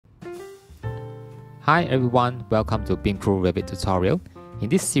Hi everyone, welcome to BIMKLUE Revit tutorial. In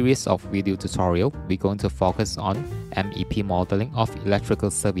this series of video tutorial, we're going to focus on MEP modeling of electrical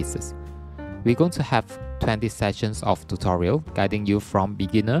services. We're going to have 20 sessions of tutorial guiding you from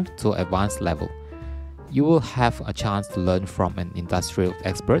beginner to advanced level. You will have a chance to learn from an industrial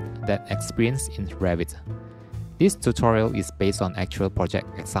expert that experienced in Revit. This tutorial is based on actual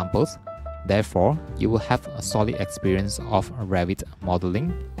project examples. Therefore, you will have a solid experience of Revit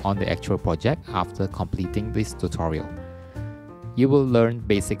modeling on the actual project after completing this tutorial. You will learn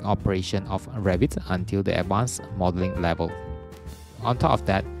basic operation of Revit until the advanced modeling level. On top of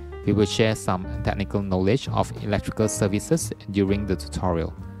that, we will share some technical knowledge of electrical services during the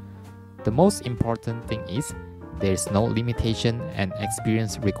tutorial. The most important thing is there is no limitation and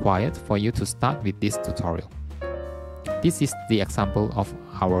experience required for you to start with this tutorial. This is the example of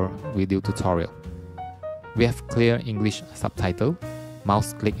our video tutorial. We have clear English subtitle,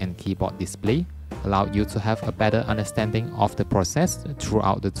 mouse click and keyboard display, allow you to have a better understanding of the process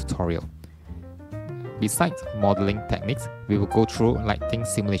throughout the tutorial. Besides modeling techniques, we will go through lighting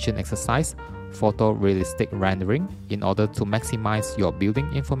simulation exercise, photorealistic rendering in order to maximize your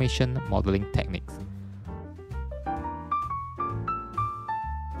building information modeling techniques.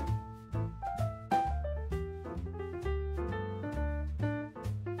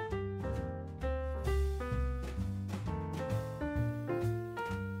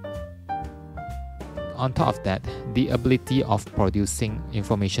 On top of that, the ability of producing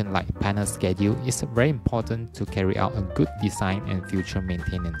information like panel schedule is very important to carry out a good design and future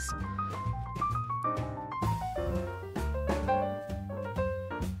maintenance.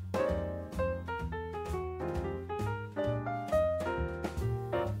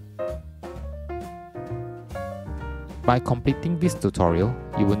 By completing this tutorial,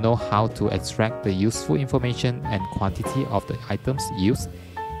 you will know how to extract the useful information and quantity of the items used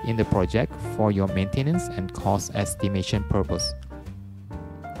in the project for your maintenance and cost estimation purpose.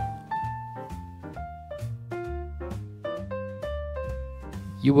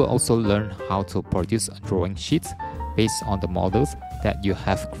 You will also learn how to produce drawing sheets based on the models that you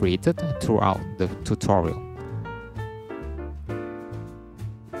have created throughout the tutorial.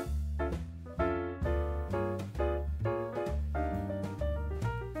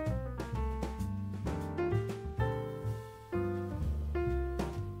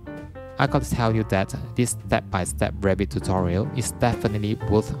 I gotta tell you that this step-by-step Revit tutorial is definitely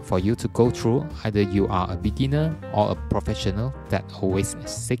worth for you to go through, either you are a beginner or a professional that always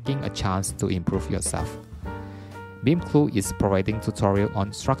seeking a chance to improve yourself. BIMKLUE is providing tutorial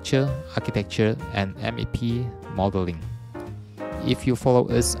on structure, architecture, and MEP modeling. If you follow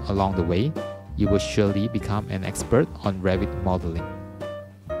us along the way, you will surely become an expert on Revit modeling.